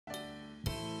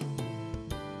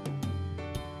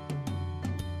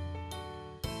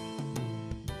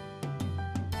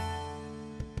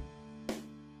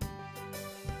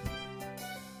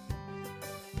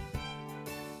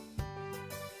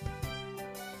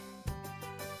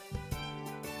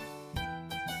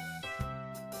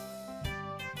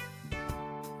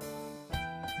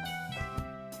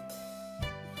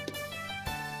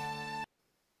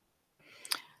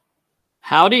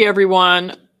Howdy,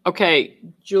 everyone. Okay,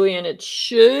 Julian, it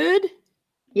should.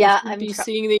 Yeah, I'm be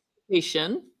seeing the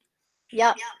invitation.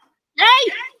 Yep. Yay!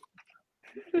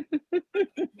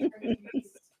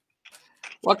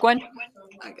 What, Gwen?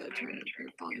 I gotta turn your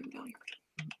volume down.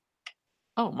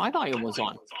 Oh, my volume was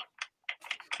on. Of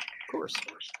course.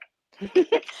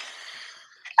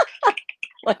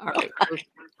 All right. We're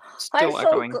still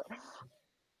echoing.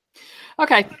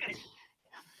 Okay.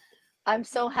 I'm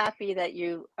so happy that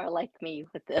you are like me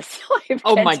with this.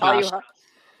 Oh my gosh.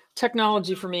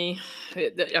 Technology for me.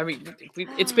 I mean,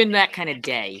 it's been that kind of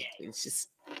day. It's just,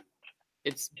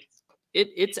 it's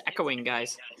echoing,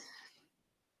 guys.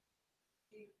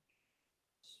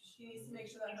 She needs to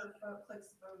make sure that her phone clicks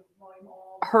the volume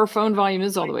all. Her phone volume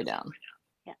is all the way down,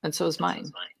 and so is mine.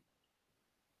 Then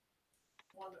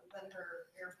her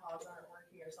AirPods aren't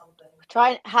working or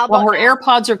something. How about her now?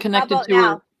 AirPods are connected to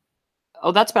her.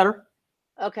 Oh, that's better.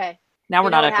 Okay. Now we're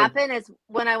not echoing. What happened is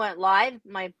when I went live,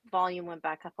 my volume went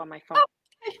back up on my phone.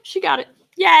 Oh, she got it.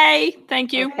 Yay!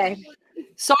 Thank you. Okay.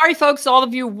 Sorry, folks, all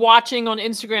of you watching on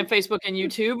Instagram, Facebook, and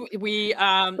YouTube. We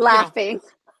laughing.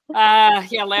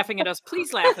 Laughing at us.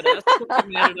 Please laugh at us. Don't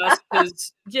be mad at us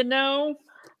because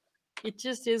it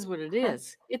just is what it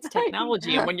is. It's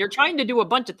technology, and when you're trying to do a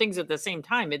bunch of things at the same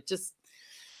time, it just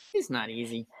is not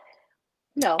easy.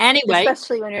 No. Anyway,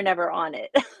 especially when you're never on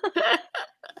it.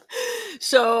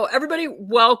 So everybody,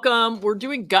 welcome. We're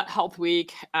doing Gut Health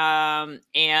Week,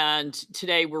 and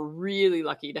today we're really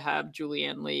lucky to have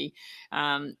Julianne Lee.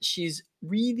 She's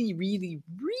really, really,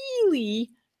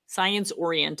 really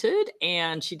science-oriented,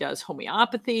 and she does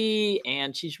homeopathy,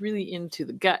 and she's really into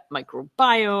the gut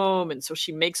microbiome, and so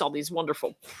she makes all these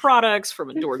wonderful products from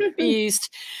Adored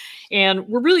Beast. And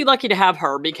we're really lucky to have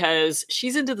her because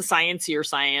she's into the sciencier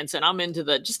science, and I'm into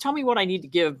the just tell me what I need to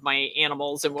give my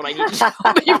animals and what I need to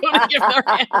tell people to give their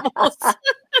animals.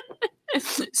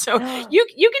 So you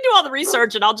can do all the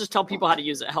research, and I'll just tell people how to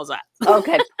use it. How's that?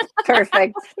 Okay,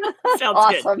 perfect. Sounds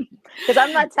awesome. Because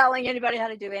I'm not telling anybody how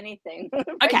to do anything.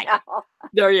 Okay,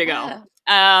 there you go.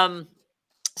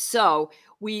 So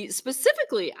we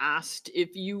specifically asked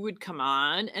if you would come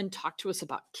on and talk to us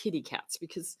about kitty cats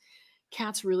because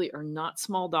cats really are not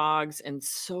small dogs, and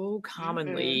so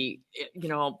commonly,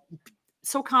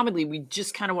 we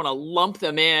just kind of want to lump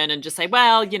them in and just say,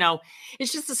 well,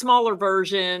 it's just a smaller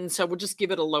version, so we'll just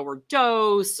give it a lower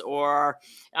dose, or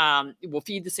we'll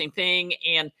feed the same thing.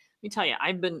 And let me tell you,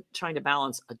 I've been trying to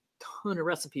balance a ton of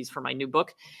recipes for my new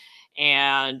book,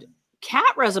 and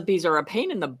cat recipes are a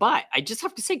pain in the butt. I just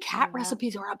have to say, cat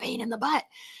recipes are a pain in the butt.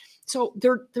 So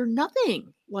they're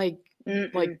nothing like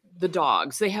the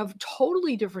dogs. They have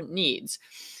totally different needs.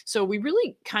 So we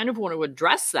really kind of want to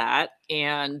address that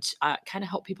and kind of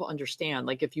help people understand.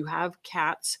 Like if you have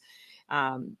cats,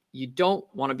 you don't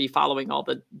want to be following all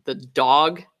the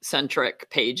dog-centric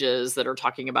pages that are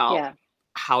talking about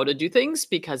how to do things,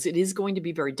 because it is going to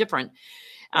be very different.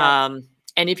 And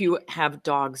if you have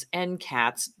dogs and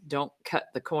cats, don't cut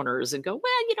the corners and go,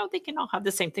 well, they can all have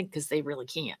the same thing, because they really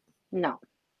can't. No,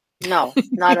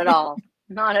 not at all.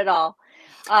 Not at all.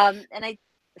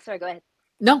 Sorry, go ahead.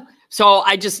 No. So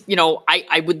I just,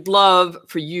 I would love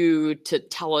for you to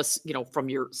tell us, from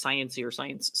your science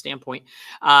standpoint,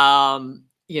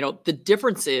 the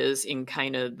differences in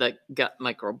kind of the gut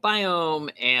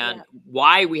microbiome and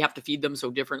why we have to feed them so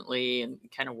differently, and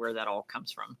kind of where that all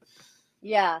comes from.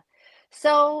 Yeah.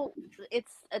 So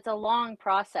it's a long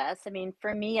process. I mean,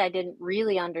 for me, I didn't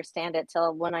really understand it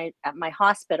till when at my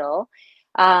hospital,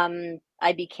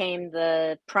 I became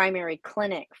the primary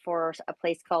clinic for a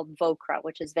place called VOCRA,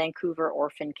 which is Vancouver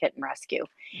Orphan Kitten Rescue.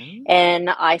 And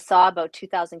I saw about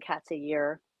 2,000 cats a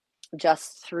year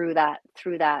just through that.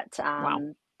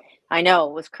 Wow. I know,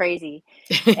 it was crazy.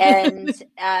 And,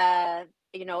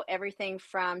 everything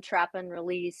from trap and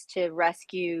release to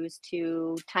rescues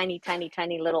to tiny, tiny,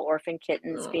 tiny little orphan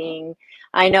kittens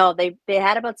I know they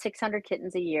had about 600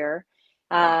 kittens a year.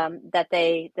 That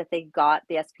they got.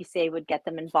 The SPCA would get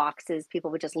them in boxes.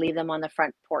 People would just leave them on the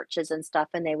front porches and stuff,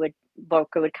 and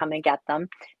VOCRA would come and get them.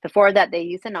 Before that, they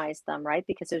euthanized them, right?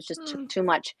 Because it was just too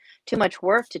much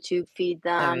work to tube feed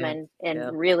them and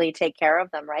really take care of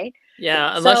them, right?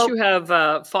 Yeah, unless you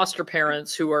have foster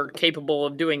parents who are capable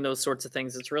of doing those sorts of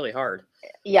things, it's really hard.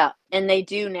 Yeah, and they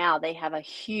do now. They have a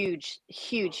huge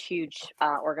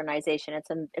organization.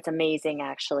 It's amazing,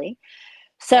 actually.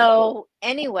 So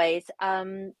anyways,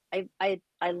 I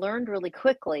learned really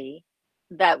quickly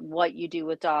that what you do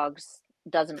with dogs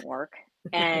doesn't work.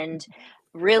 And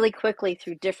really quickly,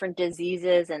 through different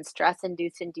diseases and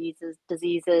stress-inducing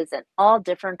diseases and all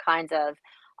different kinds of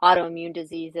autoimmune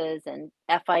diseases and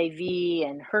FIV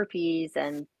and herpes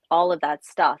and all of that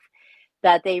stuff,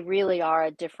 that they really are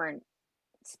a different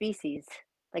species,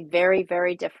 like very,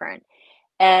 very different.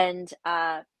 And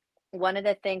one of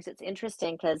the things that's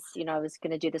interesting, because I was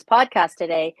going to do this podcast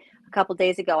today. A couple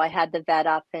days ago, I had the vet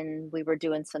up, and we were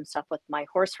doing some stuff with my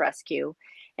horse rescue.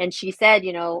 And she said,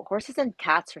 horses and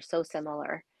cats are so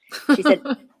similar. She said,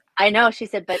 I know. She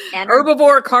said, but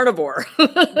herbivore, carnivore,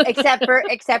 except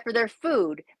for their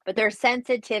food, but their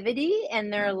sensitivity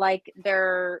and their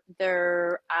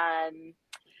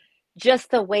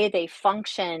just the way they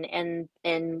function, and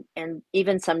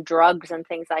even some drugs and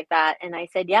things like that. And I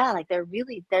said, yeah, like their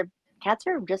cats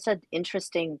are just an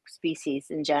interesting species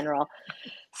in general.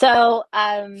 So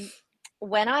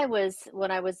when I was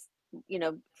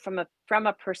from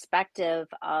a perspective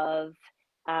of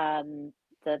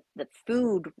the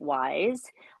food wise,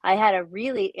 I had a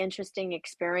really interesting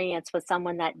experience with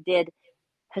someone that did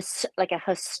like a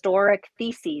historic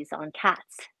thesis on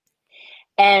cats.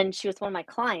 And she was one of my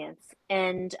clients,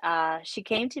 and she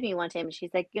came to me one time, and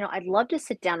she's like, I'd love to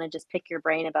sit down and just pick your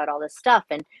brain about all this stuff.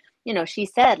 And she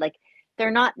said, like, they're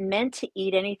not meant to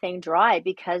eat anything dry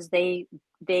because they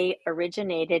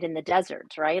originated in the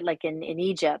desert, right? Like in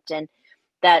Egypt, and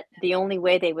that the only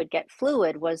way they would get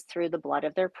fluid was through the blood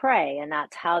of their prey, and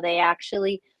that's how they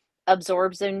actually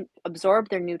absorb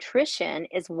their nutrition,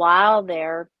 is while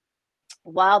they're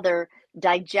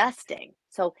digesting.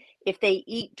 So if they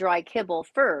eat dry kibble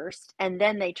first and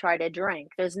then they try to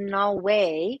drink, there's no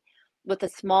way with the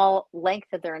small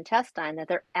length of their intestine that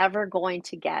they're ever going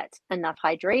to get enough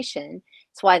hydration.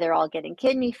 It's why they're all getting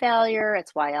kidney failure.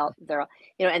 It's why they're,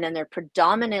 and then they're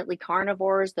predominantly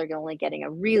carnivores. They're only getting a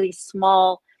really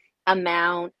small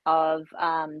amount of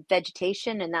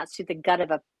vegetation, and that's through the gut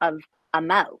of a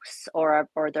mouse or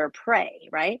their prey,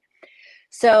 right?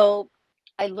 So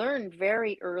I learned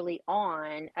very early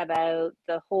on about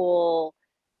the whole,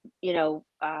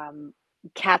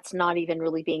 cats not even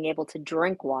really being able to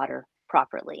drink water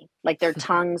properly. Like their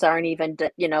tongues aren't even,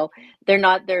 they're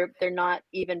not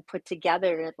even put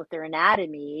together with their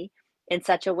anatomy in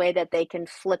such a way that they can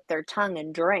flip their tongue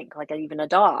and drink, like even a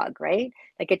dog, right?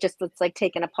 Like it's like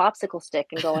taking a popsicle stick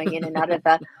and going in and out of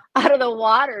the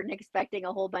water and expecting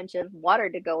a whole bunch of water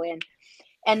to go in.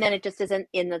 And then it just isn't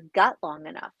in the gut long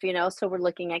enough, so we're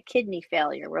looking at kidney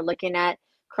failure, we're looking at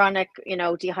chronic,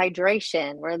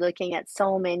 dehydration, we're looking at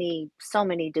so many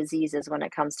diseases when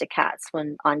it comes to cats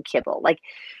when on kibble. Like,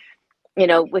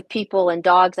 with people and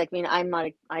dogs, like, I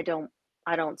mean, I don't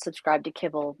subscribe to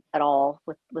kibble at all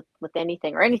with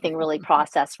anything, or anything really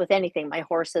processed with anything. My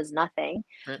horse is nothing.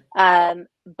 Right.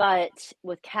 But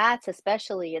with cats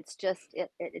especially, it's just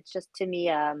to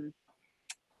me,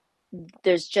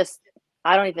 there's just,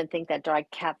 I don't even think that dry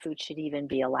cat food should even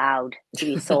be allowed to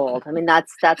be sold. I mean,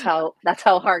 that's how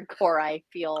hardcore I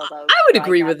feel about I would dry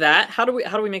agree cat with food. that. How do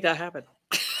we make that happen?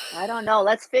 I don't know.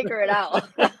 Let's figure it out.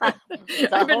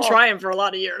 I've been trying for a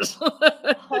lot of years.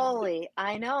 Holy,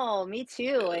 I know, me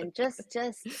too. And just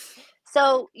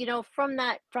so, from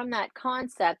that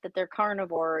concept that they're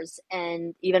carnivores,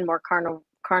 and even more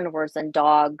carnivores than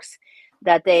dogs,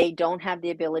 that they don't have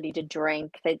the ability to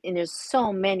drink. And there's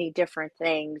so many different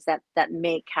things that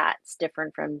make cats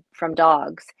different from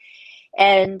dogs.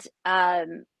 And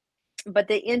but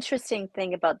the interesting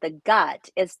thing about the gut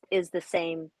is the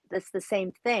same. It's the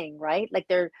same thing, right? Like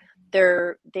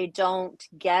they don't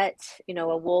get,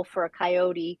 a wolf or a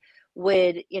coyote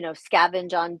would,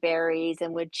 scavenge on berries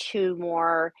and would chew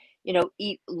more,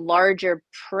 eat larger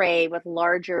prey with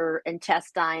larger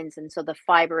intestines, and so the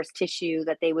fibrous tissue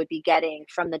that they would be getting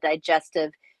from the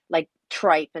digestive, like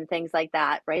tripe and things like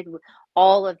that, right?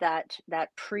 All of that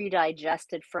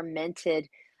pre-digested fermented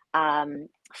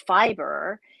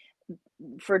fiber.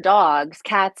 For dogs,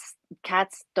 cats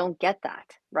don't get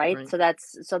that, right? Right.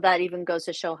 So that even goes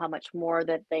to show how much more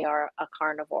that they are a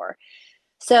carnivore.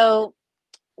 So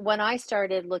when I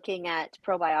started looking at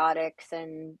probiotics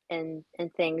and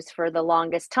things, for the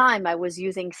longest time, I was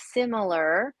using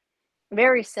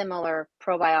very similar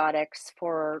probiotics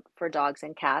for dogs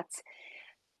and cats.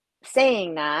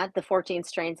 Saying that, the 14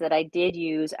 strains that I did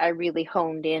use, I really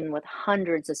honed in with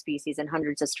hundreds of species and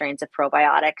hundreds of strains of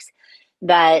probiotics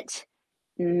that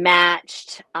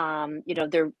matched,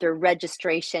 their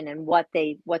registration, and what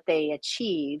they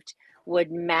achieved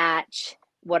would match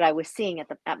what I was seeing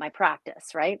at my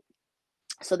practice, right?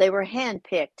 So they were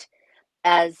handpicked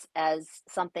as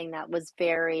something that was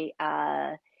very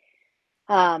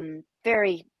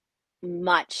very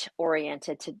much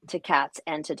oriented to cats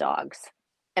and to dogs.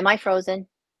 Am I frozen?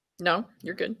 No,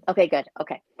 you're good. Okay, good.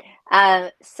 Okay.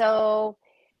 So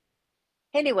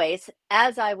anyways,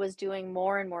 as I was doing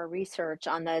more and more research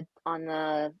on the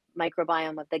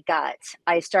microbiome of the gut,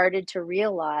 I started to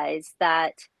realize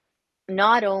that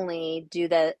not only do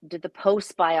the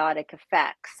postbiotic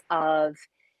effects of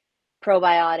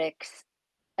probiotics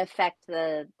affect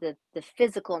the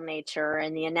physical nature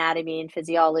and the anatomy and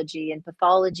physiology and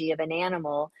pathology of an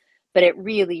animal, but it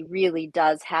really, really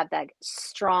does have that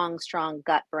strong, strong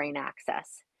gut brain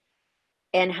axis.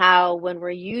 And how when we're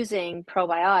using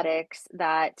probiotics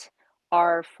that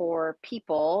are for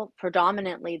people,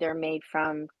 predominantly they're made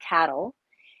from cattle,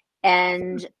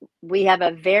 and we have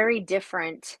a very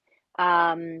different,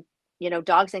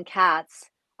 dogs and cats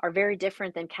are very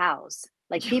different than cows.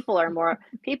 Like people are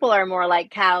more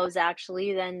like cows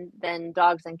actually than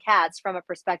dogs and cats from a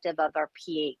perspective of our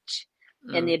pH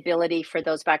and the ability for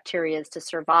those bacteria to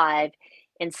survive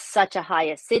in such a high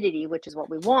acidity, which is what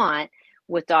we want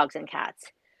with dogs and cats.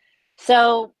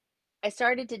 So I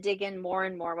started to dig in more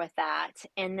and more with that.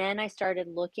 And then I started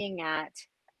looking at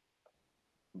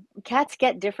cats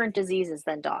get different diseases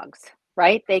than dogs,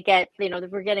 right? They get,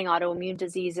 we're getting autoimmune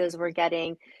diseases, we're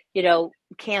getting,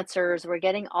 cancers, we're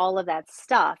getting all of that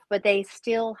stuff, but they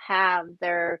still have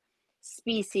their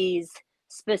species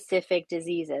specific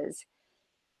diseases.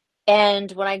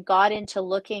 And when I got into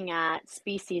looking at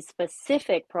species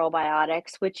specific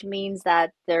probiotics, which means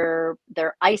that they're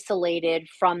isolated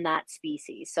from that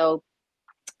species. So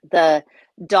the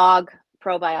dog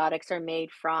probiotics are made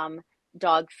from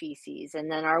dog feces,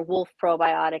 and then our wolf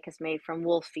probiotic is made from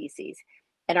wolf feces,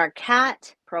 and our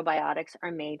cat probiotics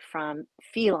are made from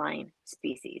feline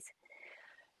species.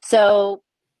 So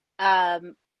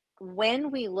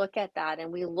when we look at that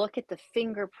and we look at the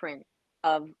fingerprint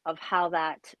of how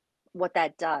what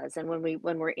that does, and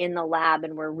when we're in the lab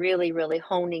and we're really, really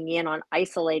honing in on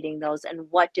isolating those and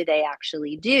what do they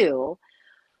actually do,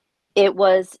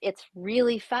 it's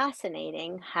really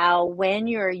fascinating how when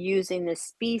you're using the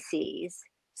species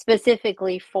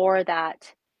specifically for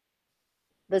that,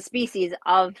 the species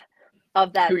of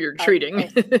that Who you're treating.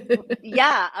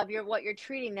 what you're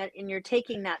treating, that, and you're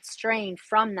taking that strain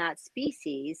from that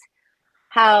species,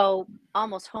 how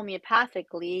almost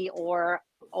homeopathically or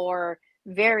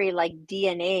very like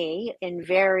DNA and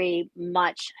very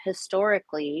much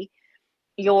historically,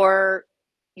 you're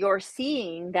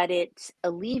seeing that it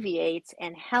alleviates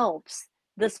and helps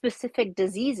the specific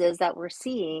diseases that we're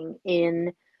seeing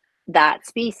in that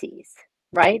species,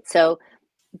 right? So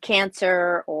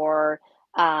cancer or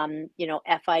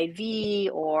FIV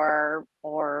or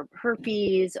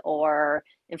herpes or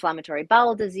inflammatory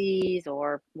bowel disease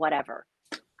or whatever.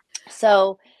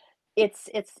 So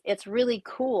it's really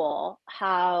cool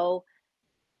how,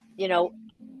 I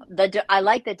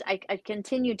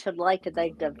continue to like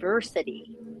the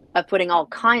diversity of putting all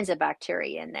kinds of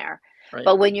bacteria in there. Right.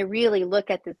 But when you really look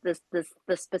at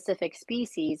the specific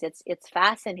species, it's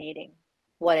fascinating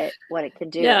what it can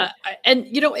do. Yeah, and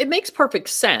it makes perfect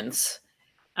sense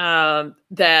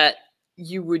that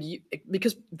you would,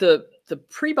 because the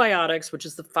prebiotics, which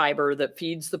is the fiber that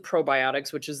feeds the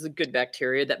probiotics, which is the good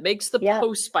bacteria, that makes the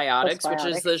postbiotics, which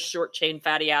is the short chain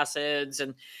fatty acids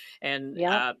and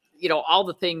all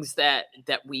the things that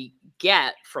we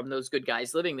get from those good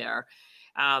guys living there.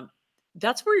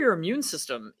 That's where your immune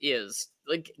system is.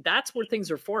 Like, that's where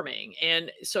things are forming.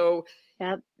 And so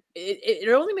it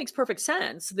only makes perfect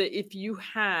sense that if you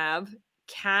have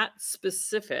cat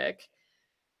specific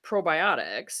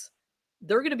probiotics,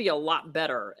 they're going to be a lot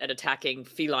better at attacking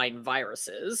feline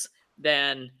viruses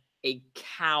than a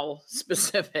cow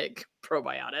specific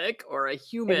probiotic or a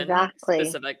human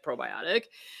specific probiotic.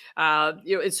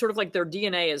 It's sort of like their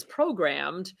DNA is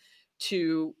programmed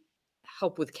to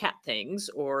help with cat things,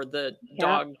 or the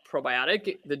dog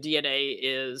probiotic, the DNA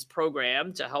is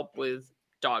programmed to help with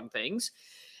dog things.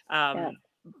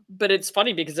 But it's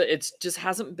funny because it's just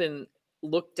hasn't been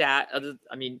looked at.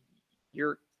 I mean,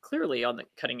 you're clearly on the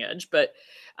cutting edge, but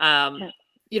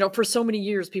for so many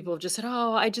years, people have just said,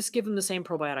 "Oh, I just give them the same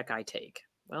probiotic I take."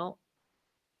 Well,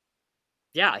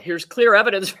 yeah, here's clear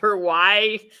evidence for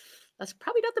why that's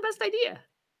probably not the best idea.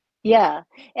 Yeah.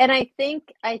 And I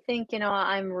think,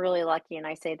 I'm really lucky, and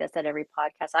I say this at every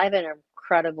podcast. I have an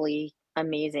incredibly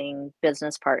amazing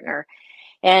business partner,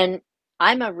 and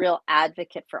I'm a real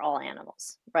advocate for all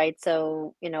animals, right?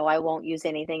 So, I won't use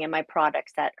anything in my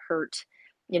products that hurt,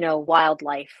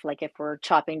 wildlife. Like if we're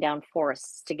chopping down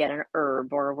forests to get an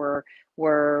herb, or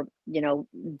we're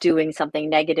doing something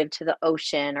negative to the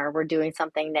ocean, or we're doing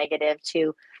something negative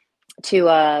to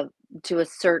a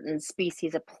certain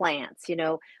species of plants.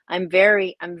 I'm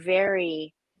very,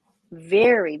 very,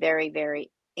 very,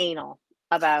 very anal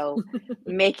about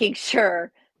making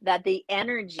sure that the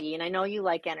energy, and I know you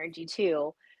like energy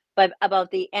too, but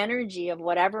about the energy of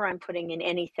whatever I'm putting in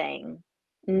anything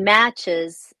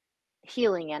matches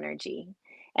healing energy.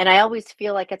 And I always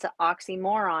feel like it's an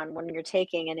oxymoron when you're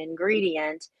taking an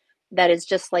ingredient that is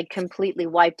just like completely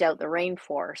wiped out the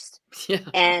rainforest Yeah.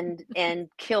 and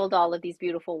killed all of these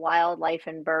beautiful wildlife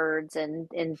and birds and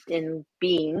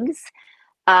beings.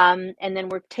 And then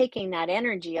we're taking that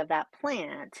energy of that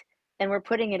plant and we're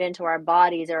putting it into our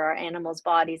bodies or our animals'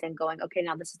 bodies and going, okay,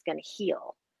 now this is going to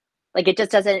heal. Like it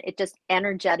just doesn't, it just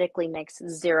energetically makes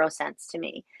zero sense to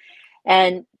me.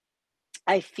 And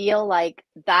I feel like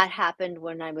that happened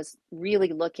when I was really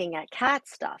looking at cat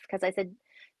stuff. Because I said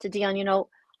to Dion,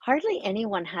 hardly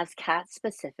anyone has cat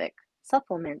specific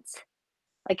supplements.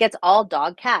 Like it's all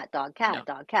dog, cat, dog, cat,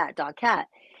 No. dog, cat, dog, cat.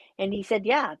 And he said,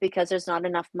 yeah, because there's not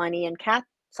enough money in cat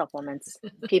supplements.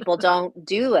 People don't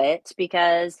do it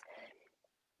because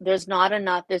there's not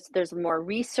enough. There's more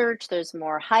research, there's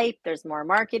more hype, there's more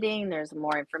marketing, there's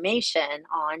more information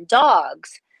on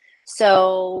dogs.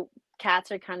 So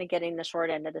cats are kind of getting the short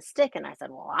end of the stick. And I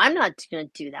said, well, I'm not going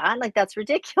to do that. Like, that's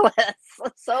ridiculous.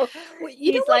 So well,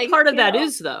 you know he's what like, part of that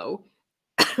is, though?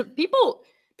 people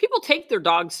take their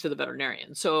dogs to the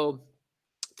veterinarian. So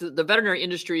the veterinary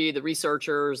industry, the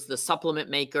researchers, the supplement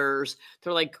makers,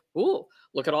 they're like, oh,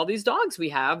 look at all these dogs we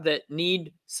have that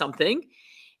need something.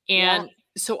 And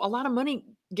so a lot of money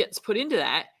gets put into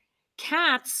that.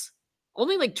 Cats,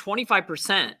 only like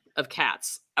 25% of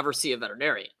cats ever see a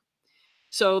veterinarian.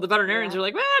 So the veterinarians are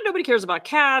like, well, nobody cares about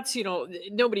cats.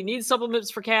 Nobody needs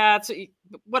supplements for cats.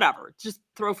 Whatever. Just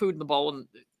throw food in the bowl and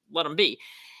let them be.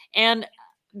 And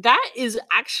that is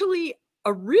actually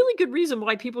a really good reason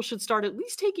why people should start at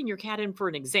least taking your cat in for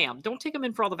an exam. Don't take them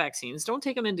in for all the vaccines. Don't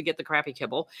take them in to get the crappy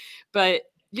kibble. But,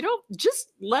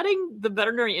 just letting the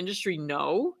veterinary industry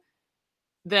know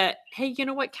that, hey, you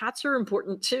know what? Cats are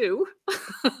important too.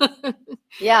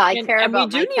 Yeah, I care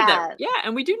about my cat. That. Yeah,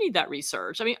 and we do need that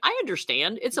research. I mean, I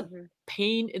understand it's a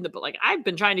pain in the like. I've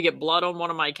been trying to get blood on one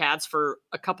of my cats for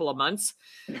a couple of months.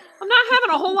 I'm not having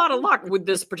a whole lot of luck with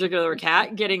this particular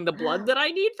cat getting the blood that I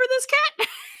need for this cat.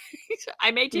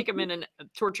 I may take him in and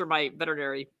torture my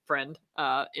veterinary friend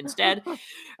instead. But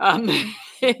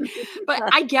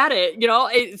I get it.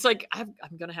 It's like I'm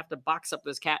going to have to box up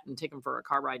this cat and take him for a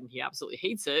car ride. And he absolutely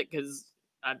hates it because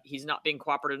he's not being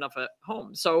cooperative enough at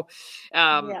home. So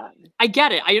I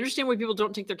get it. I understand why people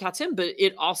don't take their cats in, but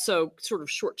it also sort of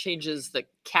shortchanges the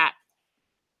cat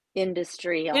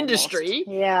industry.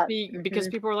 Yeah. Because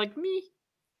people are like me.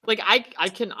 Like I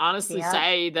can honestly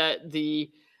say that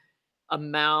the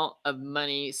amount of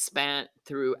money spent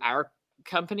through our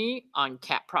company on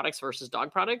cat products versus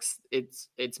dog products, it's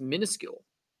minuscule.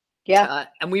 Yeah.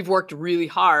 And we've worked really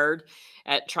hard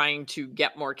at trying to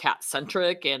get more cat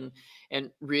centric and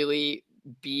really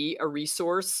be a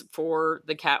resource for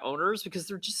the cat owners because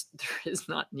there is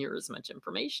not near as much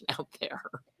information out there.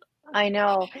 I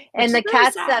know. And the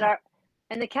cats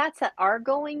that are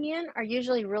going in are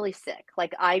usually really sick,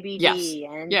 like IBD.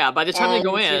 Yes. By the time they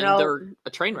go in, they're a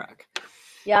train wreck.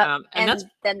 Yeah. And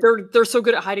they're so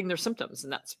good at hiding their symptoms.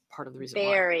 And that's part of the reason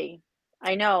why.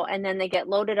 I know. And then they get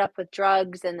loaded up with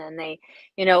drugs and then they,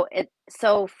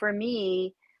 so for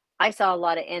me, I saw a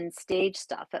lot of end stage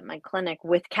stuff at my clinic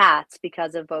with cats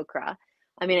because of Vocra.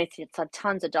 I mean, I saw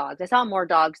tons of dogs. I saw more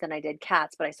dogs than I did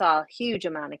cats, but I saw a huge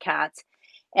amount of cats.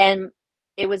 And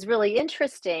it was really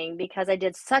interesting because I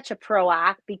did such a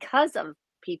because of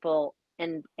people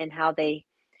and how they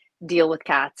deal with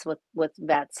cats with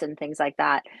vets and things like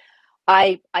that.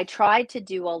 I tried to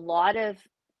do a lot of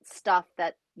stuff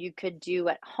that you could do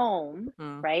at home,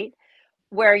 right?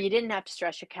 Where you didn't have to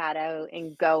stress your cat out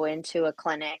and go into a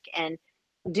clinic and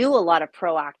do a lot of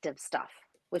proactive stuff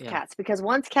with cats. Because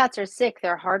once cats are sick,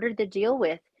 they're harder to deal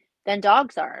with than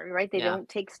dogs are, right? They don't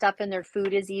take stuff in their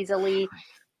food as easily.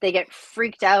 They get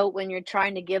freaked out when you're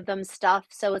trying to give them stuff.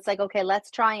 So it's like, okay, let's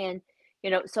try and,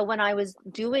 so when I was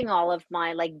doing all of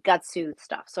my like gut soothe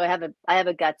stuff, so I have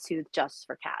a gut soothe just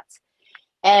for cats.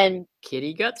 And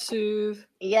kitty gut soothe.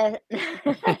 Yeah.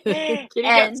 Kitty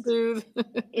gut soothe.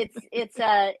 It's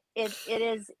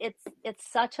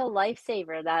such a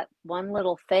lifesaver, that one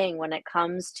little thing when it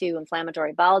comes to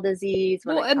inflammatory bowel disease,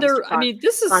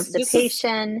 this is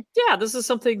constipation. This is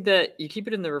something that you keep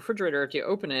it in the refrigerator if you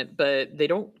open it, but they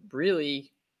don't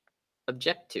really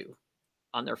object to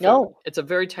on their food. No. It's a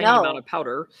very tiny amount of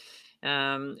powder.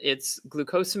 It's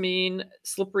glucosamine,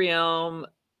 slippery elm,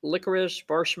 licorice,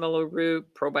 marshmallow root,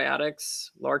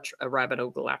 probiotics, large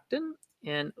arabinogalactin,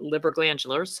 and liver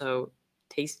glandular, so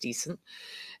tastes decent.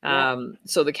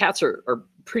 So the cats are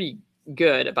pretty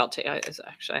good about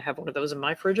actually, I have one of those in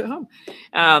my fridge at home.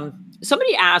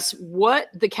 Somebody asked what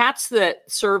the cats that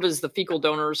serve as the fecal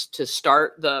donors to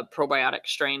start the probiotic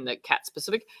strain, the cat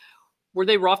specific, were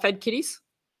they raw fed kitties?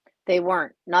 They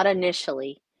weren't, not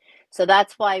initially. So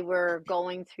that's why we're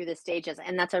going through the stages.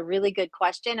 And that's a really good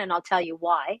question. And I'll tell you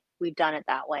why we've done it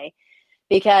that way.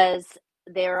 Because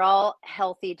they're all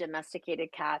healthy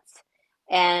domesticated cats.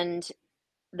 And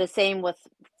the same with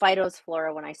Fido's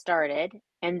Flora when I started.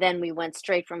 And then we went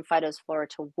straight from Fido's Flora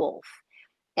to wolf.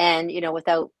 And,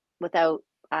 without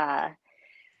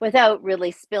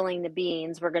really spilling the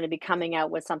beans, we're going to be coming out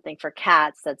with something for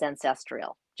cats that's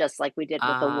ancestral, just like we did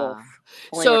with the wolf.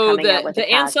 So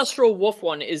the ancestral wolf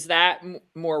one, is that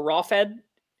more raw fed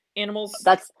animals?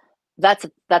 That's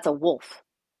a wolf.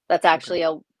 That's actually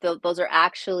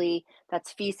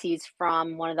that's feces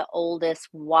from one of the oldest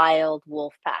wild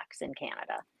wolf packs in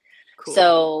Canada. Cool.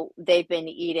 So they've been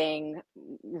eating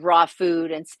raw food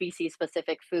and species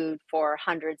specific food for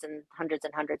hundreds and hundreds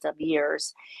and hundreds of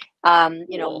years. Cool.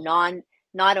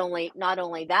 Not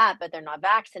only that, but they're not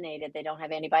vaccinated. They don't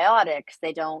have antibiotics.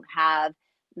 They don't have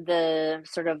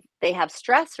they have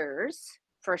stressors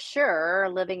for sure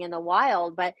living in the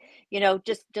wild, but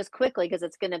just quickly, because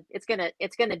it's gonna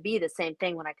be the same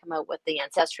thing when I come out with the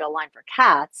ancestral line for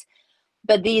cats.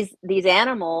 But these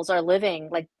animals are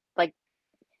living like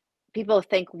people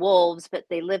think wolves, but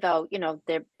they live out,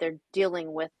 they're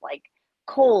dealing with like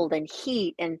cold and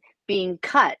heat and being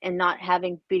cut and not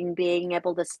being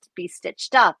able to be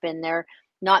stitched up, and they're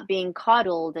not being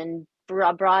coddled and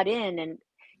brought in, and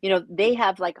they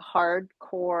have like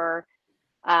hardcore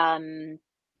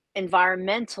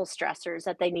environmental stressors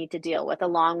that they need to deal with,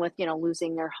 along with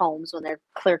losing their homes when they're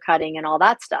clear cutting and all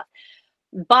that stuff.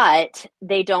 But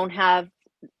they're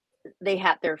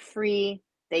free,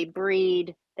 they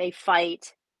breed, they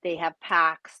fight, they have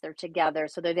packs, they're together,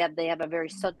 so they have a very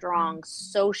strong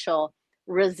social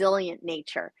resilient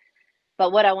nature.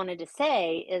 But what I wanted to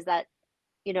say is that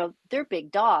they're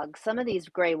big dogs. Some of these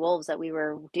gray wolves that we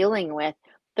were dealing with,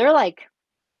 they're like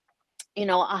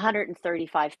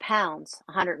 135 pounds,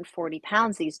 140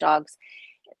 pounds, these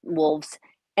wolves,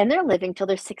 and they're living till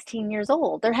they're 16 years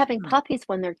old. They're having puppies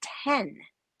when they're 10.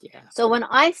 Yeah. So when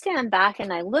I stand back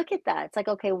and I look at that, it's like,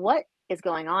 okay, what is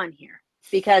going on here?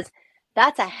 Because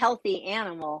that's a healthy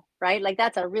animal, right? Like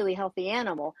that's a really healthy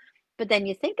animal. But then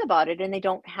you think about it, and they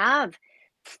don't have,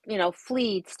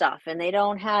 flea stuff, and they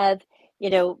don't have,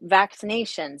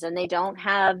 vaccinations, and they don't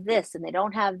have this, and they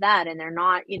don't have that, and they're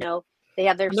not, they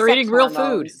have they're eating real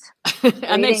food,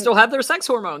 and they still have their sex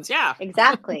hormones. Yeah,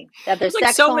 exactly. They have their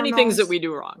sex so hormones. Many things that we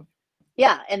do wrong.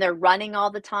 Yeah, and they're running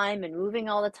all the time and moving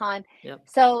all the time. Yep.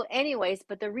 So anyways,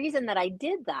 but the reason that I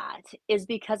did that is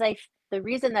because the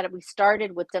reason that we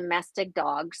started with domestic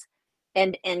dogs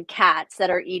and cats that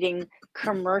are eating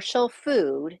commercial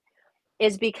food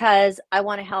is because I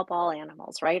want to help all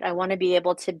animals, right? I want to be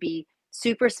able to be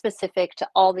super specific to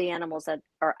all the animals that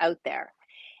are out there.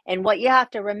 And what you have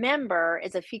to remember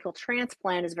is a fecal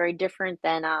transplant is very different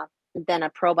than a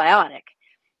probiotic.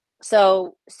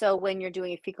 So when you're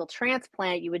doing a fecal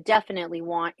transplant, you would definitely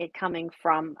want it coming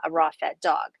from a raw fed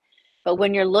dog. But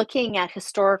when you're looking at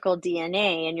historical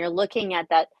DNA and you're looking at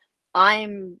that,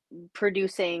 I'm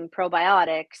producing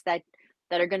probiotics that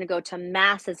are going to go to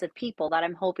masses of people that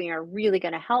I'm hoping are really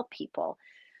going to help people.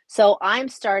 So I'm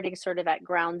starting sort of at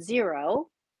ground zero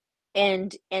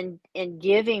and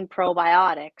giving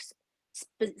probiotics,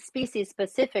 species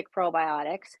specific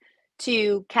probiotics,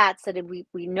 to cats that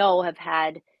we know have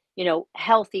had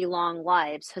healthy long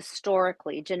lives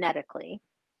historically, genetically,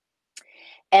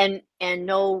 and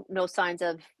no signs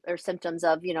of or symptoms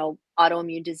of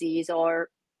autoimmune disease or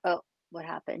what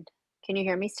happened? Can you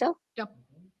hear me still? Yeah.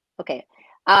 Okay.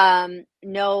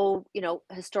 No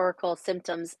historical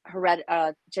symptoms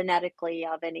genetically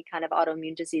of any kind of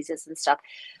autoimmune diseases and stuff.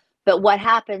 But what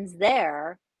happens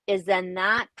there is then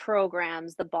that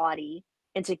programs the body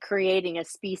into creating a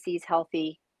species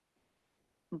healthy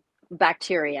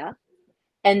bacteria.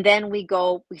 And then we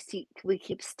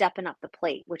keep stepping up the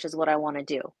plate, which is what I want to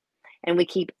do. And we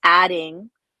keep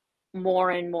adding more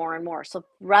and more and more. So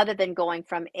rather than going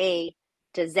from A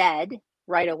to Z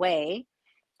right away,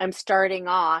 I'm starting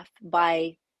off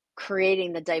by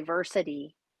creating the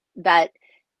diversity that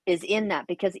is in that.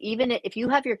 Because even if you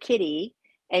have your kitty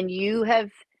and you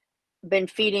have been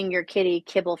feeding your kitty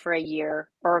kibble for a year,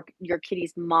 or your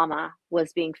kitty's mama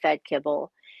was being fed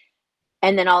kibble,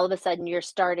 and then all of a sudden you're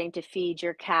starting to feed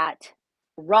your cat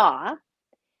raw,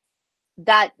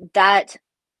 that the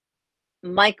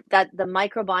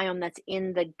microbiome that's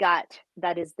in the gut,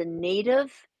 that is the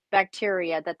native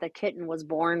bacteria that the kitten was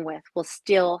born with will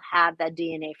still have that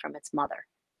DNA from its mother,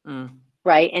 Mm.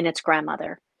 right? And its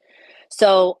grandmother.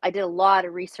 So I did a lot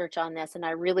of research on this, and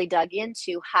I really dug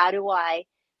into how do I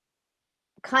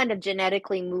kind of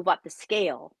genetically move up the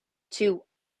scale to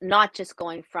not just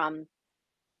going from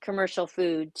commercial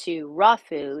food to raw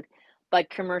food, but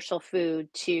commercial food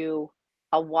to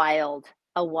a wild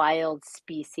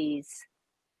species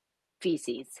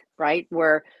feces, right?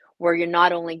 Where you're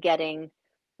not only getting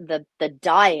the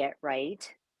diet right,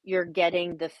 you're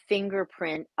getting the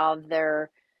fingerprint of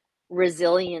their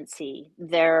resiliency,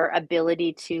 their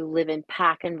ability to live in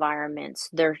pack environments,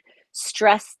 their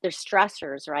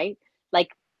stressors, right? Like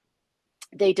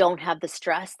they don't have the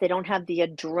stress, they don't have the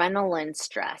adrenaline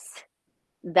stress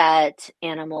that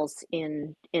animals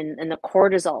in the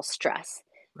cortisol stress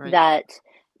Right.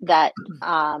 that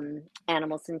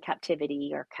animals in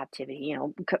captivity, you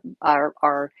know,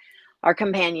 our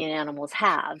companion animals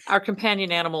have. Our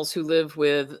companion animals who live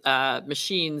with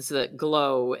machines that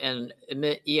glow and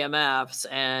emit EMFs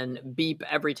and beep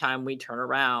every time we turn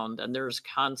around, and there's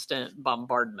constant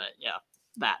bombardment. Yeah,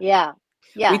 that. Yeah,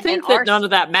 We yeah, and think that our none of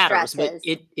that matters, but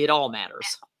stresses, it all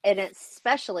matters. and it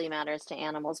especially matters to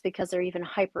animals because they're even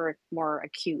hyper more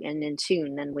acute and in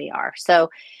tune than we are. So,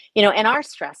 you know, and our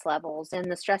stress levels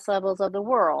and the stress levels of the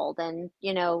world, and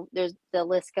you know, there's the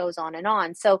list goes on and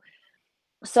on. So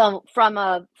from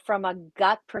a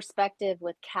gut perspective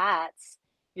with cats,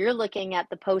 you're looking at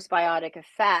the postbiotic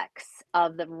effects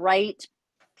of the right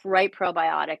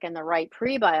probiotic and the right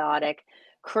prebiotic,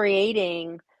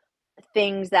 creating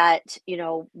things that, you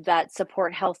know, that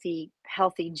support healthy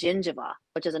gingiva,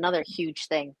 which is another huge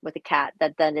thing with a cat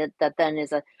that then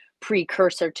is a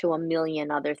precursor to a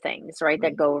million other things, right, that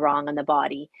Right. go wrong in the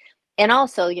body. And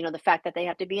also, you know, the fact that they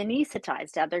have to be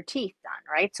anesthetized to have their teeth done,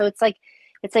 right? So it's like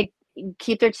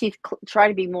keep their teeth try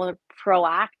to be more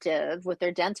proactive with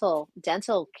their dental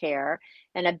care,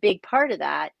 and a big part of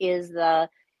that is the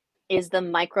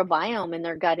microbiome in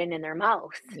their gut and in their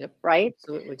mouth, Yep. right?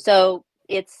 Absolutely. So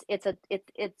it's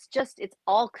just it's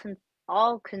all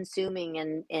consuming,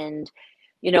 and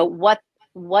you know what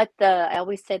the I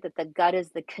always say that the gut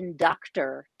is the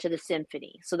conductor to the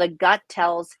symphony. So the gut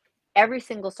tells every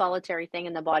single solitary thing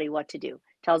in the body what to do,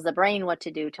 tells the brain what to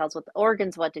do, tells what the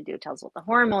organs what to do, tells what the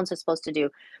hormones are supposed to do.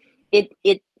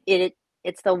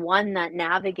 It's the one that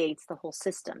navigates the whole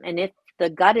system. And if the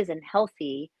gut isn't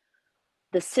healthy,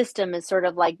 the system is sort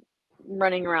of like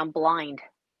running around blind,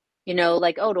 you know,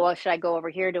 like, oh, should I go over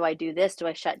here? Do I do this? Do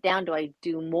I shut down? Do I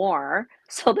do more?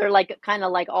 So they're like kind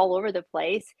of like all over the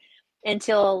place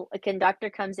until a conductor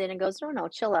comes in and goes, no,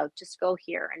 chill out, just go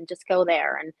here and just go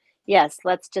there. And yes,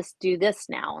 let's just do this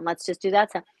now and let's just do that.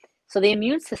 So the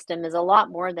immune system is a lot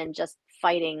more than just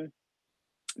fighting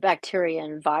bacteria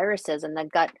and viruses, and the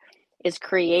gut is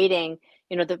creating,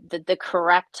 you know, the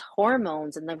correct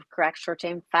hormones and the correct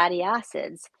short-chain fatty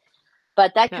acids.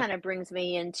 But that Yeah. kind of brings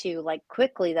me into like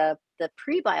quickly the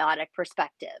prebiotic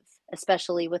perspective,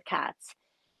 especially with cats,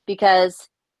 because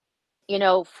you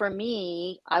know, for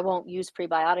me, I won't use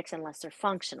prebiotics unless they're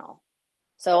functional.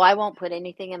 So I won't put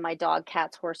anything in my dog,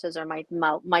 cats, horses, or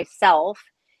myself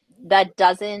that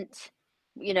doesn't,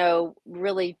 you know,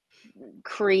 really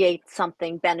create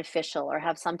something beneficial or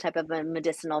have some type of a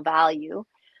medicinal value.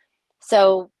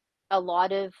 So a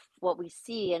lot of what we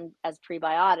see in as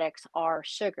prebiotics are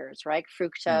sugars, right? Mm.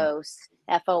 Fructose,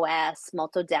 FOS,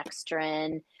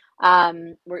 maltodextrin.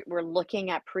 We're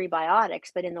looking at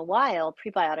prebiotics, but in the wild,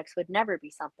 prebiotics would never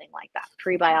be something like that.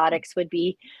 Prebiotics would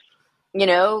be, you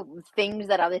know, things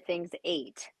that other things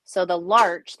ate. So the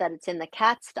larch that it's in the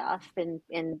cat stuff and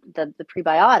in the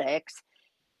prebiotics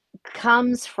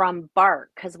comes from bark.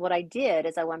 Because what I did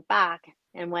is I went back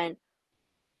and went,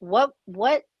 what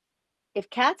if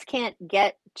cats can't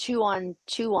get chew on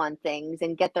things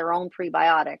and get their own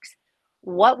prebiotics,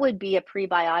 what would be a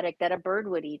prebiotic that a bird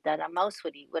would eat, that a mouse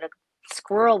would eat, what a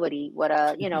squirrel would eat, what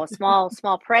a, you know, a small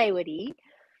prey would eat?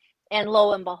 And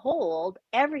lo and behold,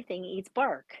 everything eats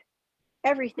bark.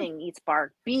 Everything eats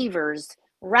bark. Beavers,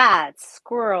 rats,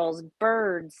 squirrels,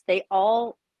 birds, they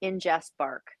all ingest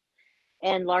bark.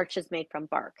 And larch is made from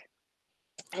bark.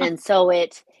 And so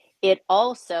it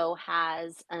also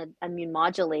has an immune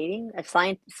modulating, a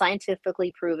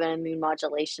scientifically proven immune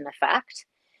modulation effect.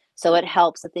 So it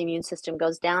helps if the immune system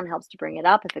goes down, helps to bring it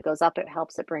up. If it goes up, it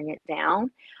helps to bring it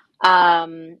down.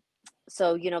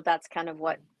 So, you know, that's kind of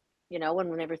what, you know,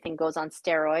 when everything goes on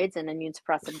steroids and immune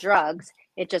suppressive drugs,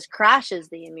 it just crashes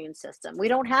the immune system. We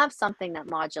don't have something that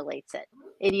modulates it.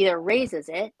 It either raises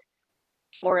it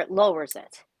or it lowers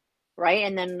it, right?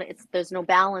 And then there's no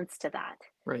balance to that.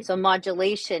 Right. So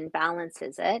modulation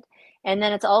balances it. And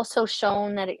then it's also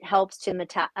shown that it helps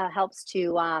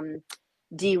to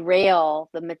derail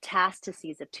the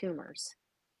metastases of tumors.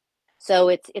 So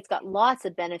it's got lots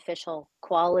of beneficial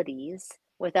qualities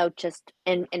without just,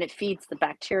 and it feeds the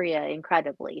bacteria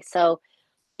incredibly. So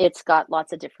it's got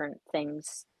lots of different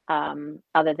things,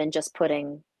 other than just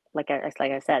putting, like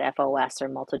I said, FOS or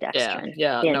Yeah, maltodextrin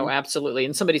yeah, no, in. absolutely.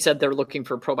 And somebody said they're looking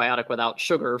for probiotic without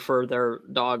sugar for their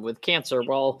dog with cancer.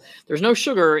 Well, there's no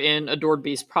sugar in Adored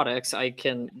Beast products. I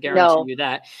can guarantee No, you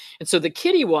that. And so the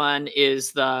kitty one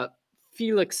is the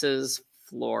Felix's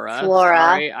Flora. Flora.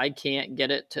 Sorry, I can't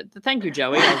get it to. Thank you,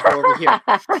 Joey. I'll go over here.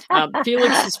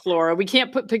 Felix's Flora. We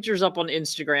can't put pictures up on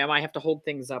Instagram. I have to hold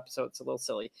things up, so it's a little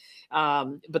silly.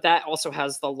 But that also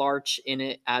has the larch in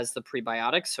it as the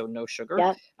prebiotic, so no sugar.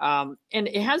 Yep. And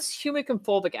it has humic and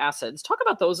fulvic acid. Let's talk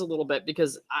about those a little bit,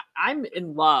 because I'm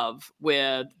in love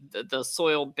with the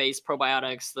soil-based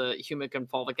probiotics, the humic and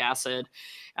fulvic acid.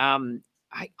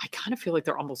 I kind of feel like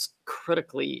they're almost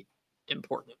critically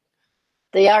important.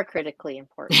 They are critically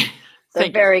important. They're Thank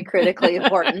you. very critically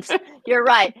important. You're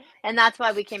right. And that's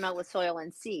why we came out with Soil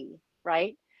and Sea,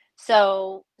 right?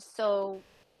 So,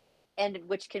 and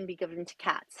which can be given to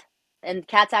cats. And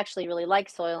cats actually really like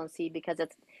Soil and Sea because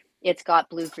it's got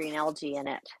blue-green algae in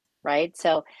it, right?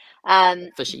 So,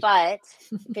 Fishy. but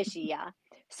fishy, yeah.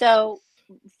 So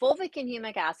fulvic and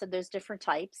humic acid, there's different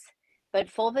types, but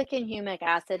fulvic and humic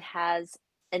acid has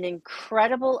an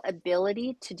incredible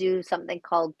ability to do something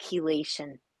called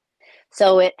chelation.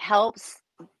 So it helps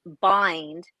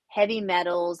bind heavy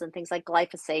metals and things like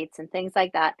glyphosates and things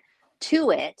like that to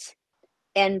it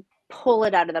and pull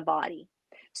it out of the body.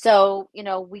 So,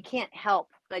 we can't help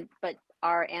but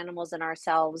our animals and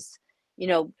ourselves,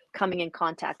 coming in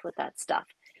contact with that stuff.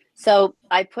 So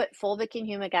I put fulvic and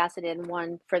humic acid in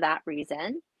one for that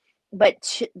reason.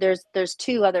 But there's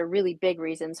two other really big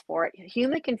reasons for it.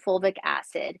 Humic and fulvic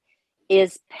acid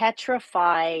is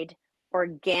petrified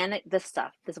organic, this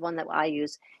one that I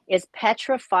use is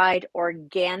petrified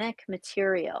organic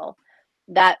material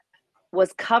that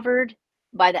was covered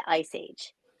by the Ice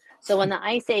Age. So when the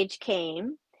Ice Age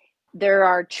came, there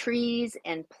are trees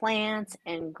and plants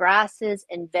and grasses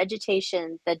and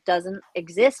vegetation that doesn't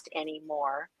exist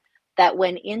anymore that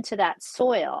went into that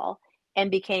soil and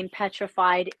became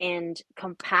petrified and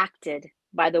compacted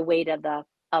by the weight of the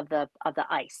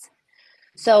ice.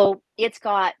 So it's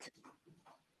got,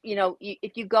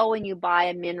 if you go and you buy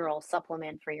a mineral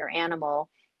supplement for your animal,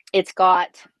 it's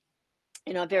got,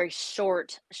 a very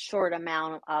short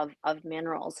amount of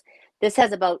minerals. This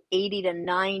has about 80 to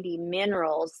 90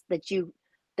 minerals that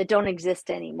don't exist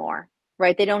anymore,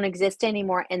 right? They don't exist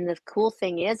anymore. And the cool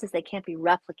thing is they can't be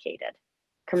replicated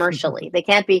commercially. They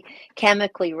can't be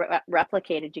chemically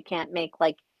replicated. You can't make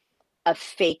like a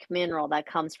fake mineral that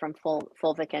comes from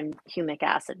fulvic and humic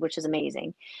acid, which is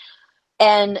amazing.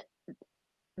 And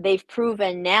they've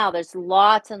proven now, there's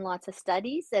lots and lots of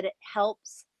studies that it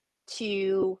helps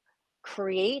to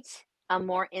create a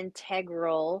more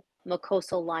integral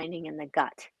mucosal lining in the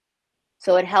gut.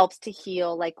 So it helps to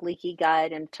heal like leaky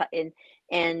gut and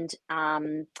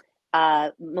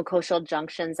mucosal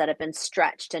junctions that have been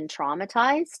stretched and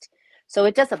traumatized. So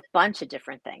it does a bunch of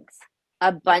different things,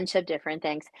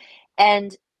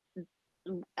 And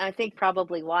I think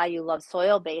probably why you love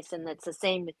soil-based, and it's the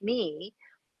same with me,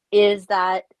 is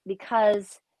that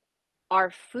because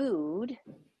our food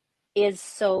is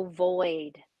so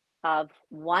void of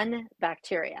one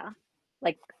bacteria,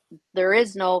 like there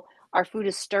is no, our food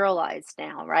is sterilized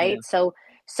now, right? Yeah.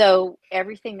 So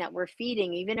everything that we're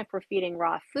feeding, even if we're feeding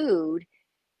raw food,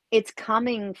 it's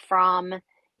coming from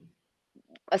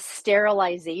a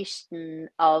sterilization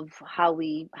of how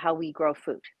we grow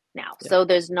food now. Yeah. So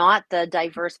there's not the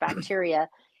diverse bacteria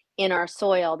in our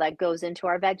soil that goes into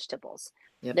our vegetables.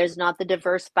 Yep. There's not the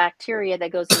diverse bacteria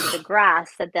that goes into the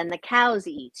grass that then the cows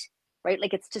eat, right?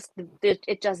 Like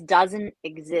it just doesn't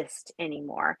exist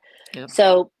anymore. Yep.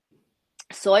 So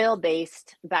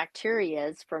soil-based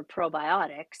bacterias for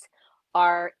probiotics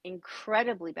are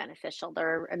incredibly beneficial.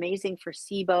 They're amazing for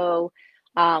SIBO,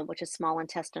 which is small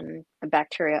intestine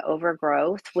bacteria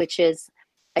overgrowth, which is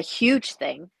a huge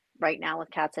thing right now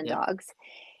with cats and Yep. dogs.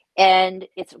 And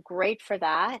it's great for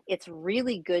that. It's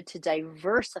really good to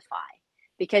diversify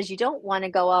because you don't want to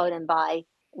go out and buy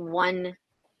one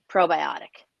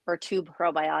probiotic or two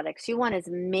probiotics. You want as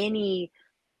many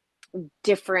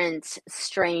different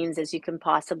strains as you can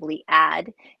possibly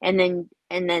add, and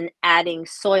then adding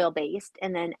soil based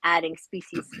and then adding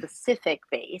species specific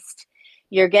based.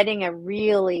 You're getting a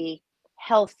really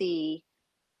healthy,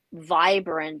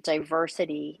 vibrant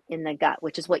diversity in the gut,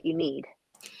 which is what you need.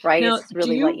 right? Now, It's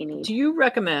really what you need. do you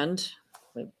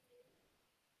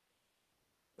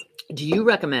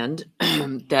recommend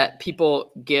that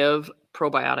people give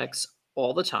probiotics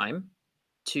all the time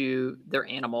to their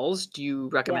animals? Do you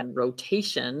Yep. recommend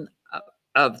rotation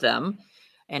of them?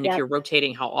 And if Yep. you're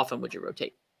rotating, how often would you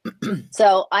rotate?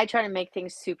 So I try to make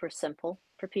things super simple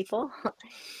for people.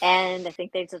 And I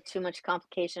think there's too much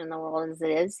complication in the world as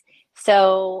it is.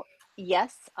 So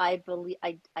yes, I believe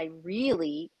I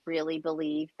really, really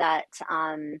believe that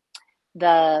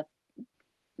the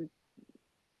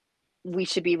we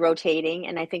should be rotating,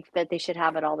 and I think that they should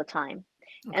have it all the time.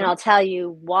 And Okay. I'll tell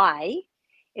you why.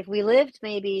 If we lived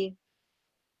maybe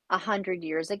 100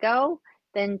 years ago,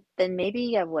 then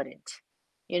maybe I wouldn't.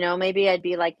 You know, maybe I'd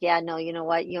be like, yeah, no, you know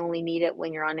what? You only need it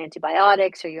when you're on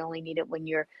antibiotics, or you only need it when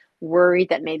you're worried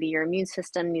that maybe your immune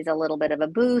system needs a little bit of a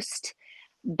boost.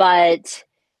 But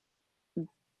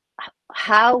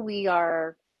how we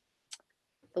are,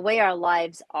 the way our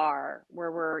lives are,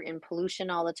 where we're in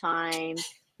pollution all the time,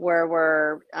 where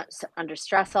we're under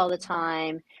stress all the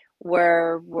time,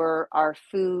 where our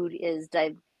food is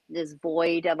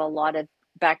void of a lot of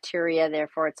bacteria,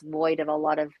 therefore it's void of a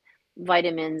lot of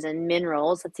vitamins and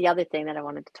minerals. That's the other thing that I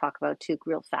wanted to talk about too,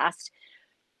 real fast.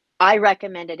 I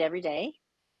recommend it every day,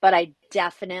 but I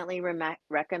definitely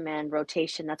recommend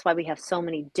rotation. That's why we have so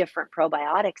many different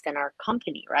probiotics in our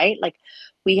company, right? Like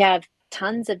we have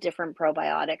tons of different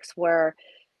probiotics where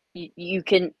you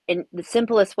can, and the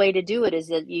simplest way to do it is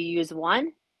that you use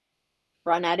one,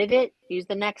 run out of it, use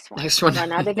the next one. Next one.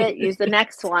 Run out of it, use the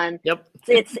next one. Yep.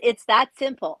 It's that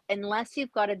simple. Unless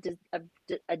you've got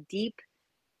a deep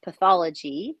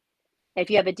pathology. If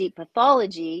you have a deep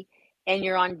pathology and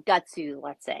you're on Gut Soothe,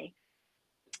 let's say,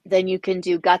 then you can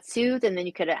do Gut Soothe, and then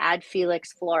you could add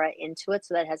Felix Flora into it,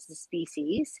 so that has the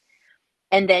species.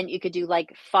 And then you could do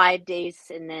like 5 days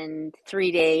and then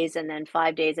 3 days and then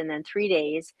 5 days and then 3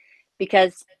 days,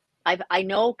 because I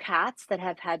know cats that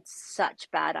have had such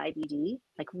bad IBD,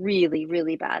 like really,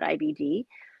 really bad IBD,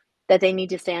 that they need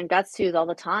to stay on Gut Soothe all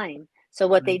the time. So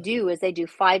what they do is they do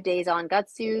 5 days on Gut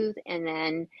Soothe, and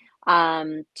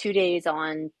then 2 days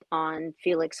on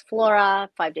Felix Flora,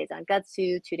 5 days on Gut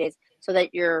Soothe, 2 days, so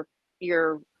that you're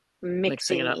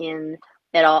mixing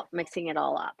it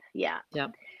all up. Yeah. Yeah.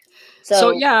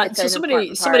 So yeah, it's so an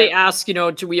important somebody part. asked, you know,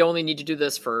 do we only need to do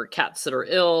this for cats that are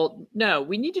ill? No,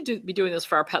 we need to be doing this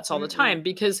for our pets all the time,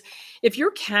 because if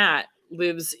your cat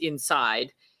lives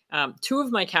inside, 2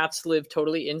 of my cats live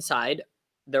totally inside,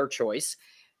 their choice.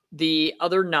 The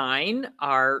other 9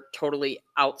 are totally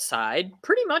outside,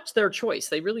 pretty much their choice.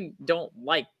 They really don't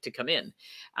like to come in.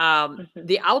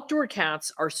 The outdoor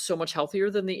cats are so much healthier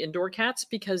than the indoor cats,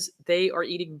 because they are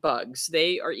eating bugs,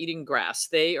 they are eating grass,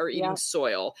 they are eating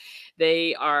soil,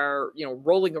 they are, you know,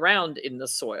 rolling around in the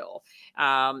soil.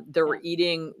 They're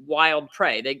eating wild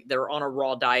prey. They're on a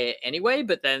raw diet anyway,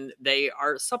 but then they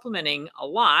are supplementing a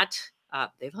lot.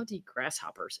 They love to eat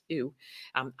grasshoppers. Ew.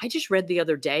 I just read the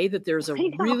other day that there's a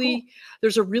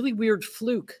really weird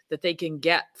fluke that they can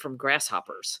get from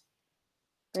grasshoppers.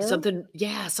 Really?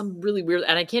 Some really weird,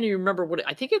 and I can't even remember what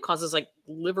I think it causes, like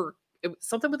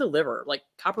something with the liver, like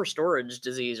copper storage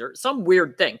disease or some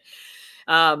weird thing.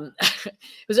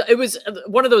 It was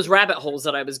one of those rabbit holes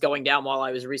that I was going down while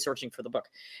I was researching for the book.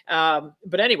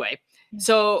 But anyway,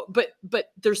 so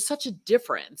but there's such a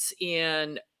difference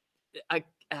in a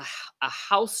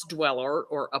house dweller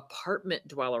or apartment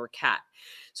dweller cat.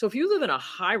 So if you live in a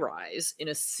high rise in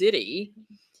a city,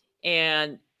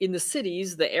 and in the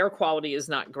cities, the air quality is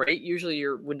not great. Usually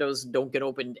your windows don't get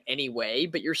opened anyway,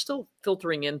 but you're still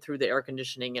filtering in through the air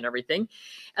conditioning and everything.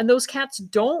 And those cats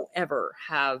don't ever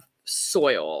have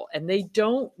soil, and they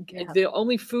don't, the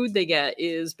only food they get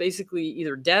is basically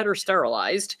either dead or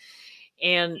sterilized.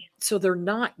 And so they're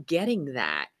not getting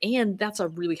that. And that's a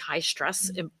really high stress.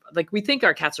 Like, we think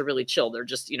our cats are really chill. They're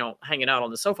just, you know, hanging out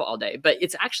on the sofa all day, but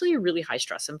it's actually a really high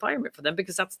stress environment for them,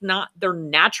 because that's not their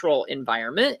natural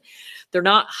environment. They're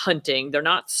not hunting. They're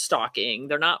not stalking.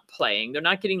 They're not playing. They're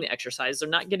not getting the exercise. They're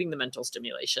not getting the mental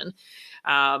stimulation.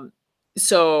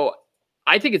 So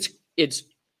I think it's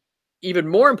even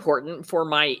more important for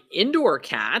my indoor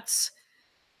cats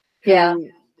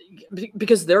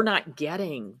because they're not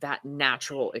getting that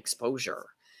natural exposure.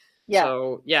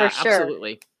 So for sure.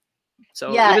 absolutely.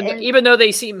 So even though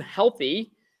they seem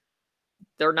healthy,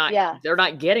 they're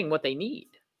not getting what they need.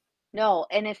 No,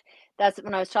 and if that's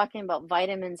when I was talking about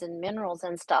vitamins and minerals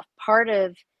and stuff, part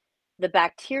of the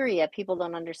bacteria, people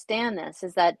don't understand this,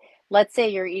 is that, let's say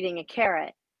you're eating a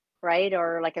carrot, right?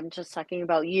 Or like I'm just talking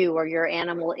about you, or your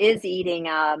animal is eating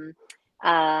oh,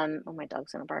 my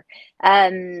dog's gonna bark.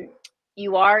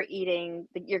 You are eating,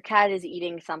 your cat is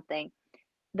eating something.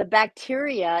 the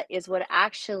bacteria is what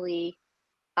actually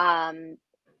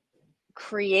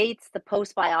creates the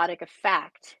postbiotic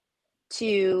effect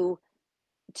to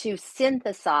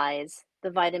synthesize the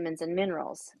vitamins and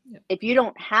minerals. Yep. If you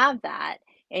don't have that,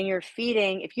 and you're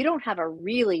feeding, if you don't have a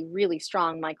really, really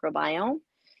strong microbiome,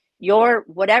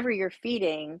 whatever you're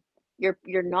feeding,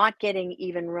 you're not getting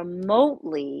even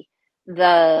remotely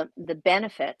the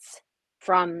benefits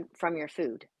from your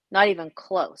food. Not even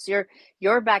close.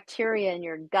 Your bacteria in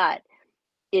your gut,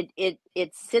 it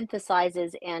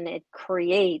synthesizes and it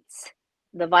creates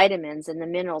the vitamins and the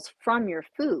minerals from your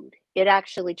food. It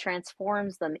actually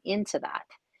transforms them into that.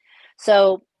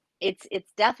 So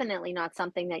it's definitely not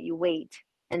something that you wait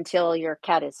until your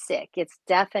cat is sick. It's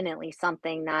definitely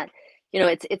something that,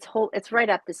 it's right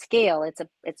up the scale.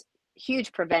 It's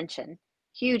huge prevention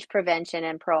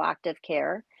and proactive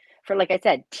care for, like I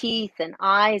said, teeth and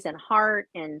eyes and heart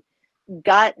and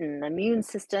gut and immune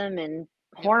system and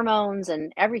hormones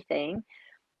and everything.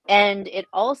 And it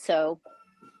also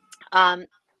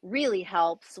really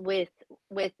helps with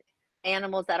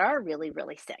animals that are really,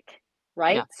 really sick,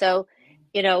 right? Yeah. So,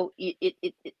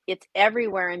 it's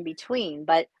everywhere in between.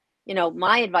 But,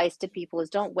 my advice to people is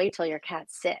don't wait till your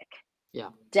cat's sick.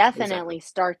 Yeah. Definitely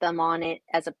start them on it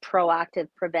as a proactive,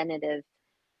 preventative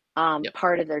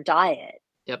part of their diet.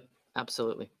 Yep,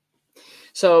 absolutely.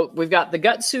 So we've got the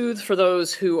Gut Soothe for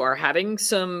those who are having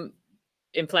some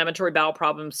inflammatory bowel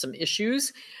problems, some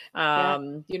issues,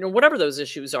 whatever those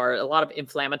issues are, a lot of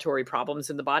inflammatory problems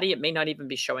in the body. It may not even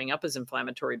be showing up as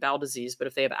inflammatory bowel disease, but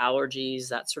if they have allergies,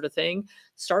 that sort of thing,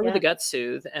 start with the Gut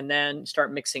Soothe and then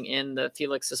start mixing in the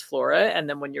Felix's Flora. And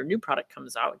then when your new product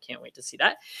comes out, I can't wait to see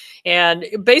that. And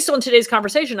based on today's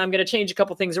conversation, I'm going to change a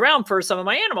couple things around for some of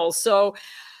my animals. So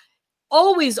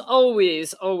always,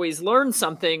 always, always learn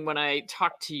something when I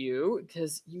talk to you,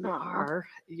 because you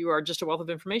are just a wealth of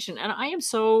information. And I am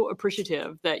so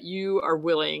appreciative that you are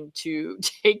willing to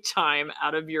take time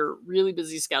out of your really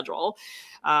busy schedule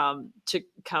to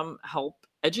come help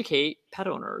educate pet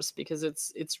owners, because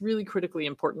it's really critically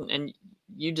important. And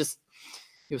you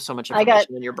have so much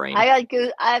information in your brain. I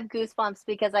have goosebumps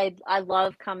because I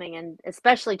love coming and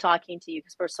especially talking to you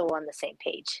because we're so on the same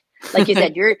page. Like you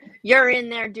said, you're in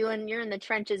there you're in the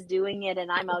trenches doing it,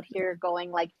 and I'm out here going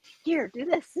like, here, do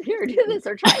this,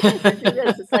 or try this, or do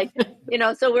this. It's like,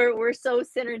 so we're so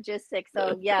synergistic.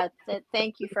 So yeah,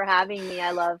 thank you for having me. I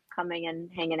love coming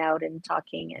and hanging out and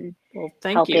talking and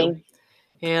thank you.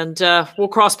 And we'll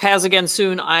cross paths again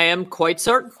soon, I am quite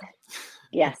certain.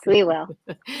 Yes, we will.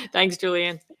 Thanks,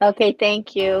 Julianne. Okay,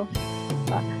 thank you.